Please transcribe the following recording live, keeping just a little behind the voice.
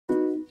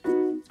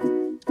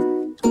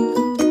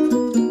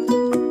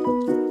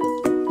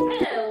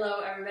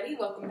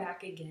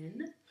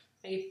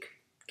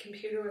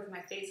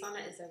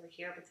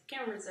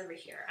camera's over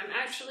here. I'm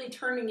actually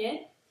turning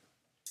it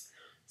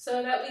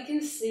so that we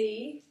can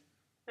see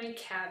my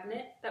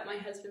cabinet that my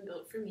husband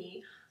built for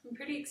me. I'm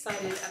pretty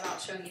excited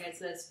about showing you guys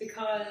this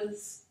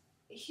because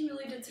he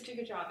really did such a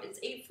good job. It's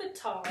 8 foot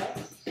tall,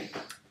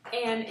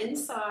 and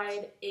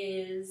inside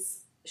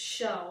is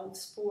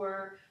shelves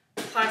for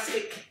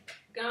plastic.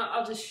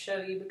 I'll just show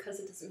you because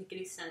it doesn't make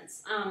any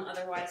sense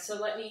otherwise. So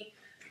let me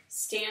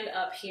stand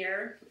up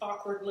here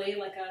awkwardly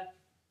like a...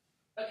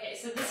 Okay,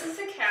 so this is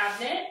the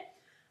cabinet,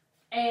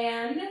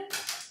 and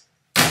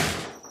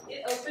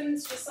it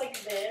opens just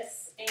like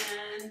this,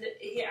 and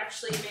he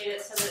actually made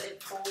it so that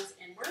it folds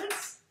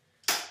inwards,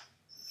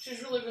 which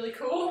is really, really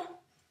cool.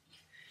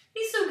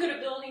 He's so good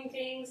at building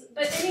things.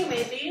 But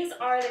anyway, these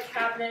are the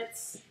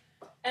cabinets,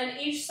 and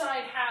each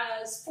side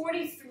has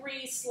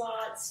 43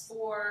 slots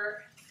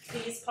for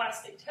these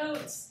plastic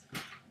totes,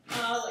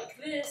 like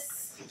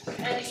this.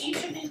 And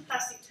each of these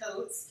plastic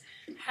totes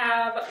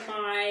have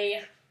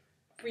my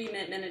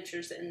re-ment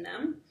miniatures in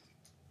them,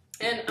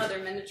 and other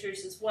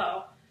miniatures as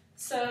well.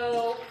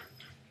 So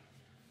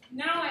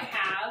now I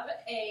have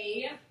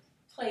a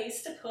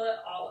place to put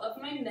all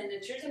of my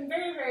miniatures. I'm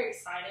very, very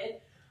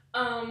excited.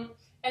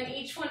 And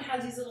each one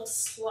has these little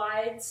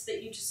slides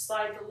that you just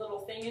slide the little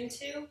thing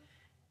into.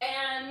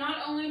 And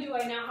not only do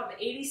I now have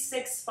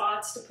 86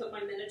 spots to put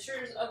my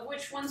miniatures, of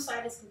which one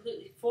side is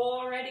completely full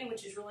already,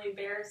 which is really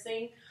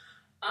embarrassing.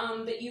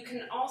 But you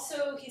can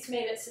also, he's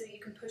made it so that you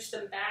can push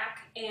them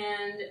back,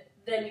 and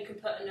then you can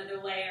put another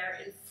layer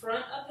in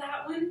front of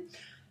that one.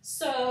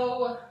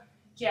 So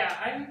yeah,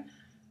 I'm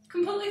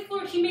completely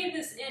floored. He made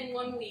this in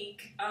 1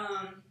 week,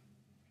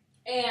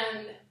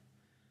 and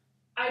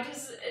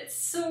it's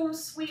so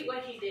sweet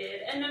what he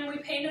did. And then we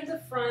painted the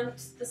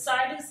front. The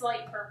side is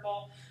light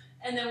purple,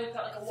 and then we've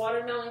got like a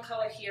watermelon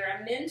color here,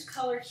 a mint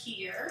color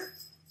here,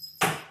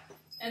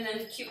 and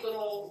then cute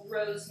little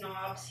rose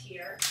knobs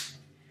here.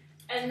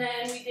 And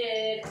then we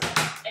did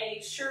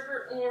a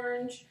sherbet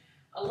orange,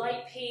 a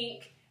light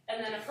pink,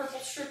 and then a purple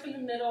strip in the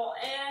middle.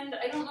 And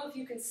I don't know if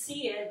you can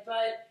see it,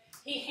 but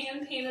he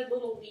hand painted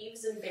little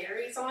leaves and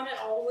berries on it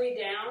all the way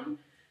down.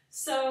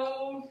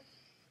 So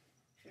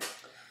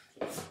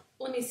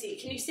let me see.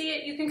 Can you see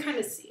it? You can kind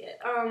of see it.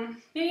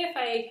 Maybe if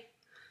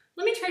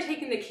let me try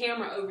taking the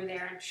camera over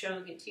there and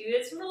showing it to you.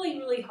 It's really,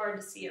 really hard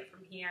to see it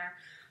from here.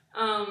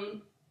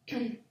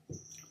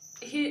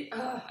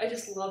 I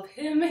just love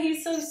him.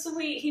 He's so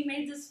sweet. He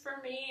made this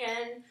for me,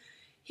 and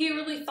he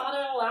really thought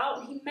it all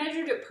out. He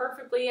measured it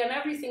perfectly, and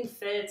everything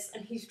fits,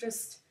 and he's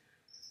just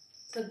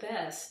the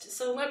best.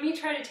 So let me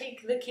try to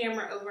take the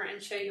camera over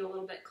and show you a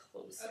little bit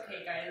closer.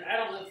 Okay, guys, I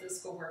don't know if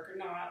this will work or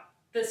not.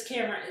 This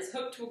camera is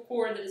hooked to a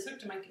cord that is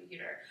hooked to my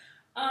computer.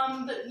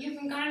 But you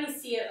can kind of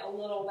see it a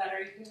little better.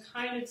 You can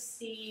kind of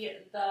see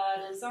the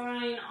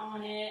design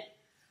on it,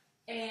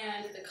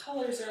 and the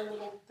colors are a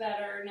little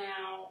better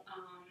now.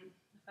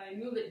 If I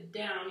move it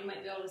down, you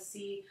might be able to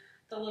see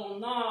the little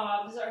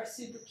knobs are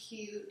super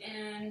cute.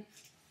 And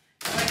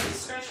if I can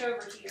stretch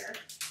over here,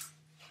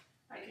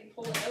 I can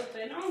pull it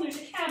open. Oh, there's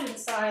a cat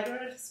inside.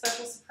 What a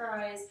special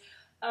surprise.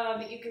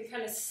 But you can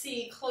kind of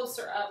see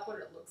closer up what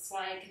it looks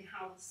like and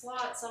how the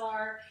slots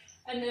are.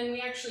 And then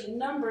we actually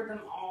number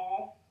them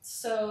all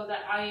so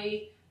that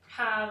I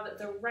have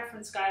the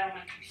reference guide on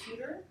my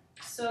computer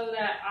so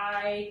that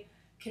I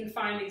can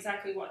find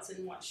exactly what's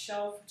in what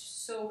shelf, which is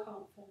so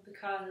helpful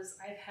because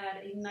I've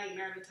had a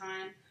nightmare of a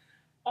time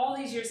all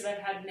these years that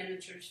I've had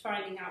miniatures,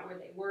 finding out where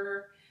they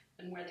were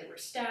and where they were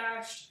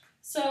stashed.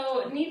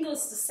 So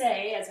needless to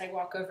say, as I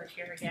walk over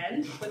here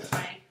again with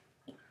my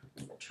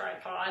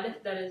tripod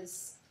that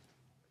is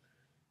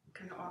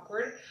kind of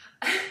awkward,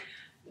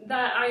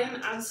 that I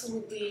am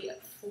absolutely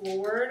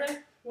floored.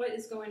 What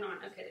is going on?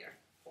 Okay, there.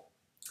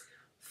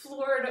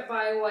 Floored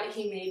by what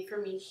he made for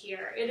me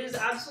here. It is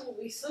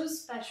absolutely so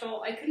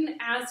special. I couldn't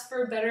ask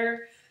for a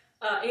better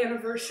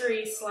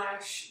anniversary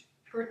slash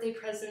birthday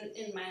present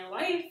in my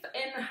life,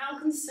 and how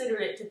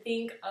considerate to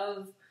think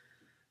of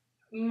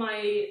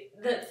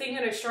the thing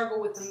that I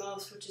struggle with the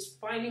most, which is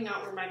finding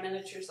out where my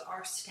miniatures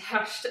are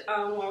stashed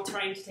while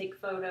trying to take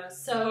photos.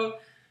 So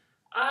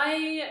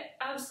I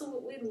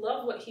absolutely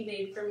love what he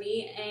made for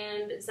me,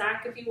 and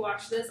Zach, if you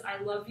watch this,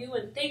 I love you,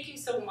 and thank you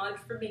so much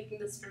for making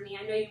this for me.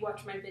 I know you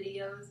watch my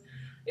videos.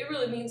 It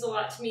really means a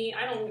lot to me.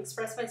 I don't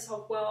express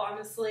myself well,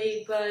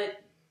 honestly,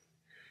 but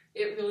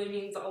it really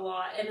means a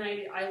lot, and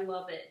I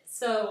love it.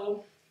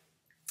 So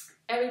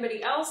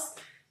everybody else,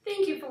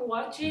 thank you for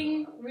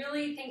watching.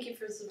 Really, thank you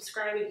for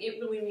subscribing. It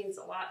really means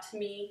a lot to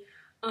me.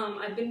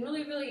 I've been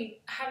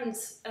really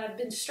I've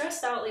been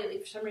stressed out lately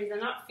for some reason,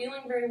 not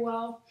feeling very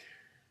well.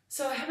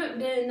 So I haven't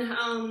been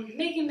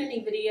making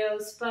many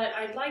videos, but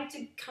I'd like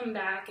to come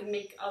back and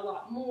make a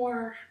lot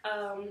more,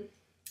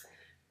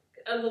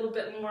 a little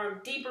bit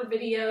more deeper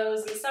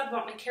videos and stuff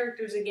about my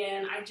characters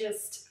again. I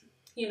just,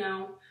 you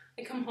know,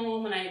 I come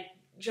home and I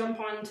jump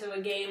onto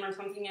a game or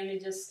something and I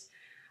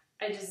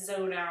just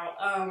zone out.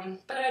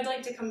 But I'd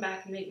like to come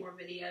back and make more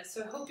videos.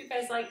 So I hope you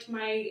guys liked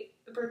my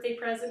birthday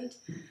present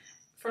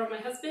from my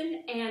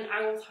husband, and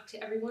I will talk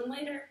to everyone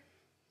later.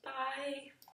 Bye.